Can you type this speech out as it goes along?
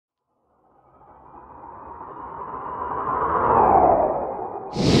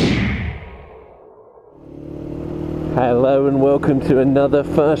Hello and welcome to another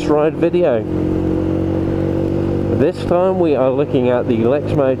first ride video. This time we are looking at the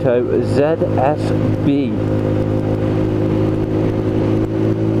Lexmoto ZSB.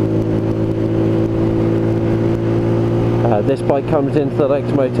 This bike comes into the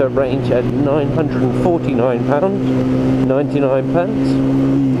Lexmoto range at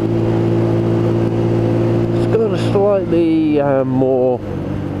 £949.99. It's got a slightly more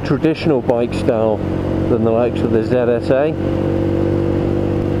traditional bike style than the likes of the ZSA.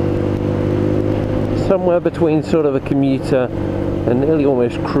 Somewhere between sort of a commuter and nearly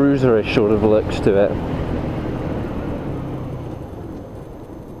almost cruiserish sort of looks to it.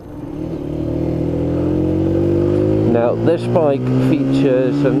 Now this bike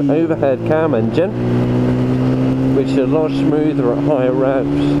features an overhead cam engine, which is a lot smoother at higher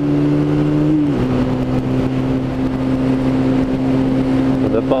revs.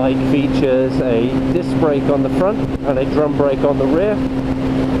 The bike features a disc brake on the front and a drum brake on the rear.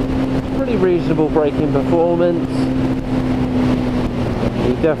 Pretty reasonable braking performance.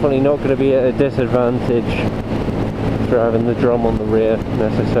 You're definitely not going to be at a disadvantage for having the drum on the rear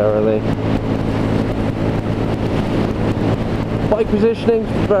necessarily. Bike positioning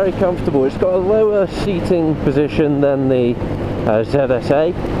is very comfortable. It's got a lower seating position than the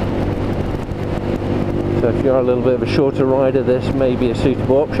ZSA. So if you're a little bit of a shorter rider, this may be a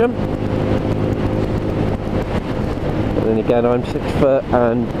suitable option. But then again, I'm 6 foot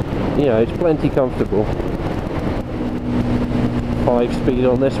and, you know, it's plenty comfortable. 5-speed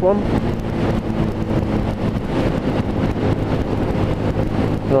on this one.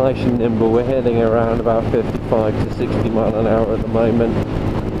 Nice and nimble. We're heading around about 55 to 60 mile an hour at the moment.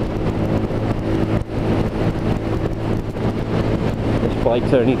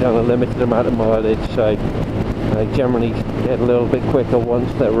 Bike's only done a limited amount of mileage, so they generally get a little bit quicker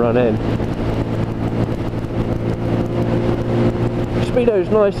once they're run in. Speedo's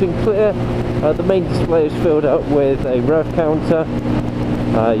nice and clear. The main display is filled up with a rev counter.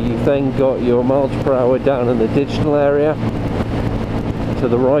 You've then got your miles per hour down in the digital area. To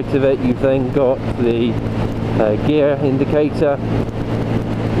the right of it you've then got the gear indicator.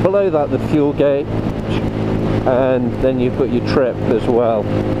 Below that the fuel gauge, and then you've got your trip as well.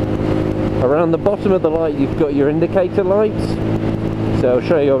 Around the bottom of the light you've got your indicator lights, so I'll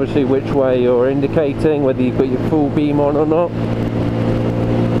show you obviously which way you're indicating, whether you've got your full beam on or not.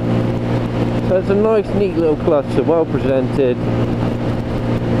 So it's a nice neat little cluster, well presented,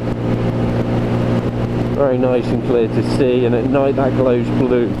 very nice and clear to see, and at night that glows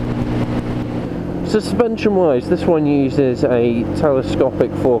blue. Suspension wise, this one uses a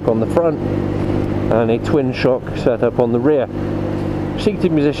telescopic fork on the front and a twin shock setup on the rear.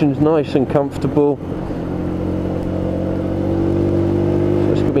 Seating position's nice and comfortable, so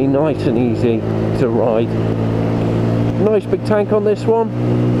it's going to be nice and easy to ride. Nice big tank on this one,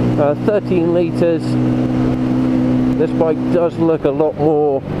 13 litres. This bike does look a lot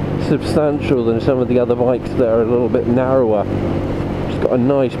more substantial than some of the other bikes that are a little bit narrower. It's got a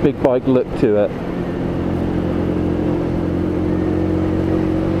nice big bike look to it.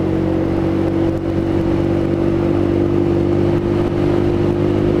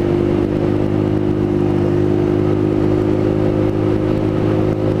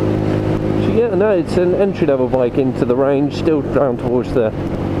 No, it's an entry-level bike into the range, still down towards the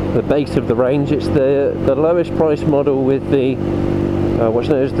base of the range. It's the lowest price model with the what's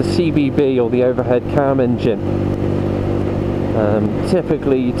known as the CBB, or the overhead cam engine.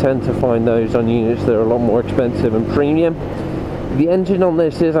 Typically you tend to find those on units that are a lot more expensive and premium. The engine on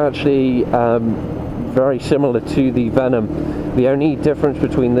this is actually very similar to the Venom. The only difference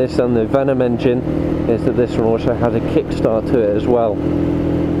between this and the Venom engine is that this one also has a kickstart to it as well.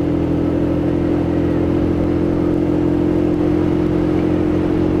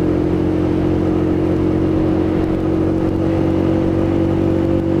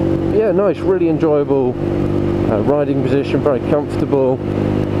 Nice, really enjoyable riding position, very comfortable.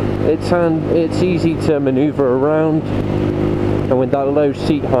 It's easy to maneuver around, and with that low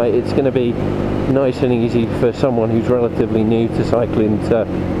seat height it's going to be nice and easy for someone who's relatively new to cycling to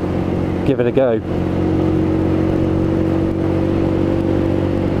give it a go.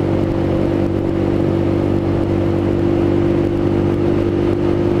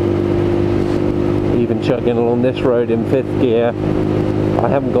 Even chugging along this road in 5th gear, I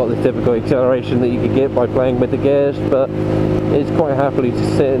haven't got the typical acceleration that you could get by playing with the gears, but it's quite happily to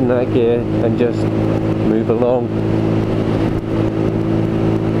sit in that gear and just move along.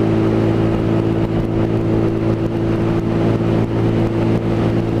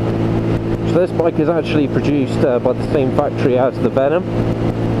 So this bike is actually produced by the same factory as the Venom.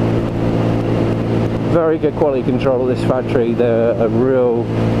 very good quality control at this factory. They're a real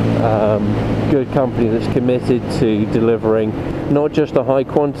good company that's committed to delivering not just a high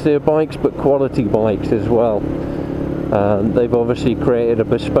quantity of bikes, but quality bikes as well. They've obviously created a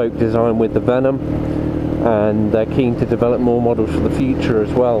bespoke design with the Venom, and they're keen to develop more models for the future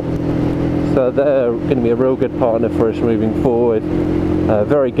as well. So they're going to be a real good partner for us moving forward.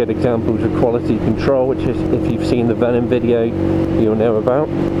 Very good examples of quality control, which is, if you've seen the Venom video, you'll know about.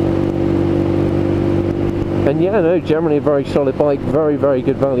 And yeah, no, generally a very solid bike, very, very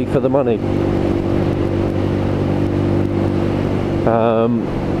good value for the money.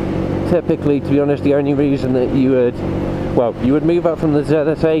 Typically, to be honest, the only reason that you would move up from the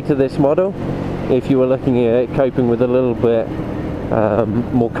ZSA to this model if you were looking at coping with a little bit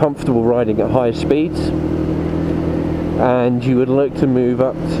more comfortable riding at higher speeds, and you would look to move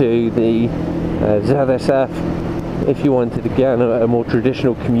up to the ZSF if you wanted, again, a more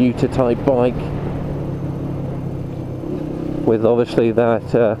traditional commuter type bike with obviously that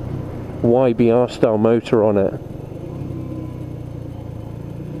YBR style motor on it.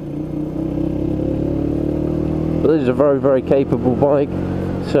 But this is a very, very capable bike,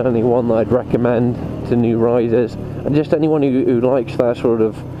 certainly one that I'd recommend to new riders, and just anyone who likes that sort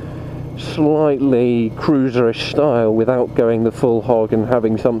of slightly cruiserish style without going the full hog and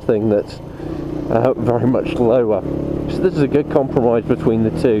having something that's very much lower. So this is a good compromise between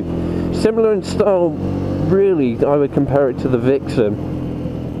the two. Similar in style, really, I would compare it to the Vixen,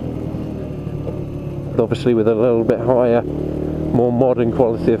 obviously with a little bit higher, more modern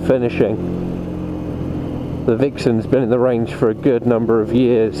quality of finishing. The Vixen's been in the range for a good number of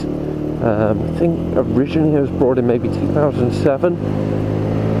years. I think originally it was brought in maybe 2007,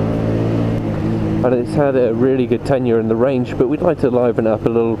 and it's had a really good tenure in the range, but we'd like to liven it up a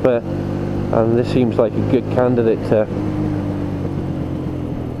little bit, and this seems like a good candidate to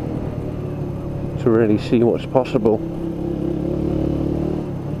really see what's possible.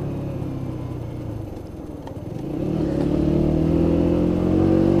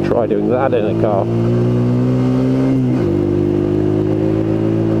 Try doing that in a car.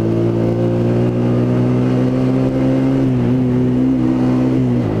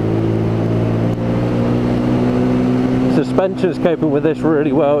 Suspension's coping with this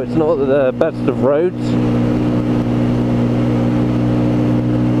really well. It's not the best of roads,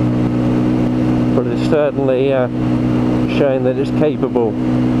 but it's certainly showing that it's capable.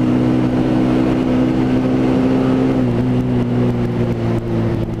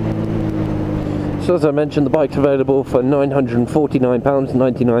 So as I mentioned, the bike's available for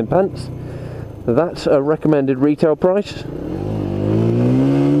 £949.99. That's a recommended retail price.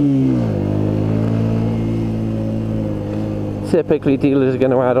 Typically dealers are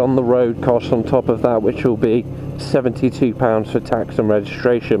going to add on the road costs on top of that, which will be £72 for tax and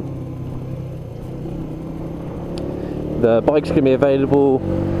registration. The bike's going to be available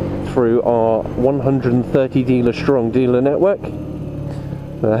through our 130 dealer strong dealer network.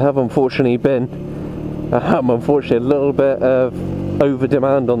 There have unfortunately been a little bit of over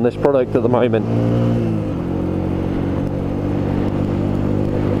demand on this product at the moment,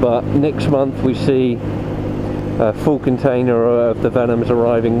 but next month we see a full container of the Venoms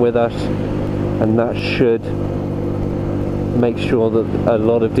arriving with us, and that should make sure that a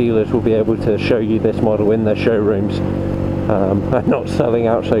lot of dealers will be able to show you this model in their showrooms and not selling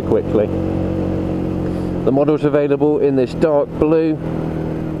out so quickly. The model's available in this dark blue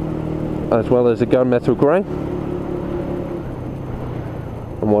as well as a gunmetal grey.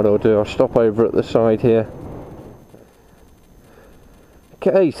 And what I'll do, I'll stop over at the side here.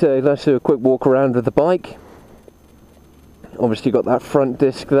 Okay, so let's do a quick walk around with the bike. Obviously got that front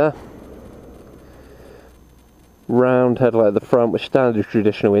disc there, round headlight at the front with standard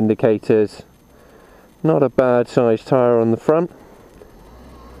traditional indicators, not a bad sized tyre on the front.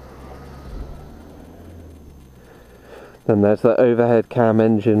 Then there's that overhead cam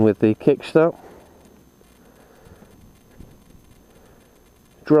engine with the kickstart,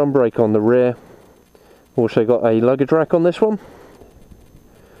 drum brake on the rear, also got a luggage rack on this one,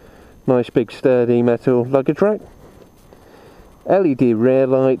 nice big sturdy metal luggage rack. LED rear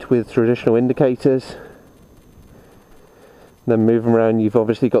light with traditional indicators. Then moving around, you've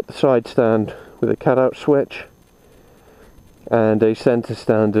obviously got the side stand with a cutout switch and a centre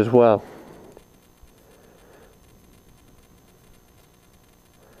stand as well.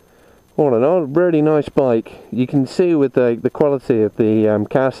 All in all, really nice bike. You can see with the quality of the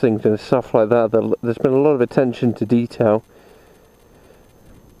castings and stuff like that, there's been a lot of attention to detail.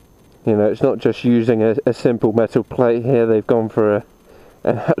 You know, it's not just using a simple metal plate here, they've gone for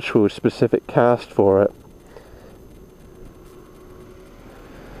an actual specific cast for it.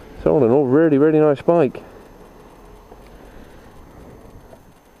 So all in all, really nice bike.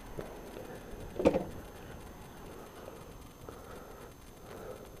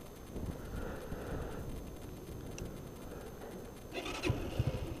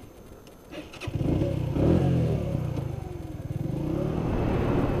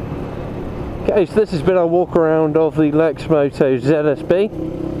 Okay, so this has been our walk around of the Lexmoto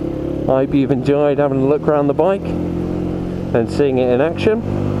ZSB. I hope you've enjoyed having a look around the bike and seeing it in action.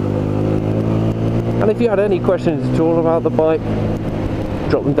 And if you had any questions at all about the bike,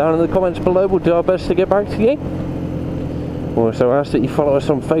 drop them down in the comments below. We'll do our best to get back to you. We also ask that you follow us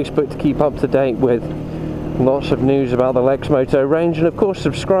on Facebook to keep up to date with lots of news about the Lexmoto range, and of course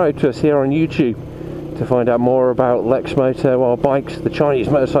subscribe to us here on YouTube to find out more about Lexmoto, our bikes, the Chinese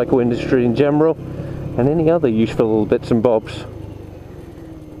motorcycle industry in general, and any other useful little bits and bobs.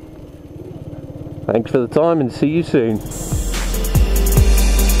 Thanks for the time and see you soon.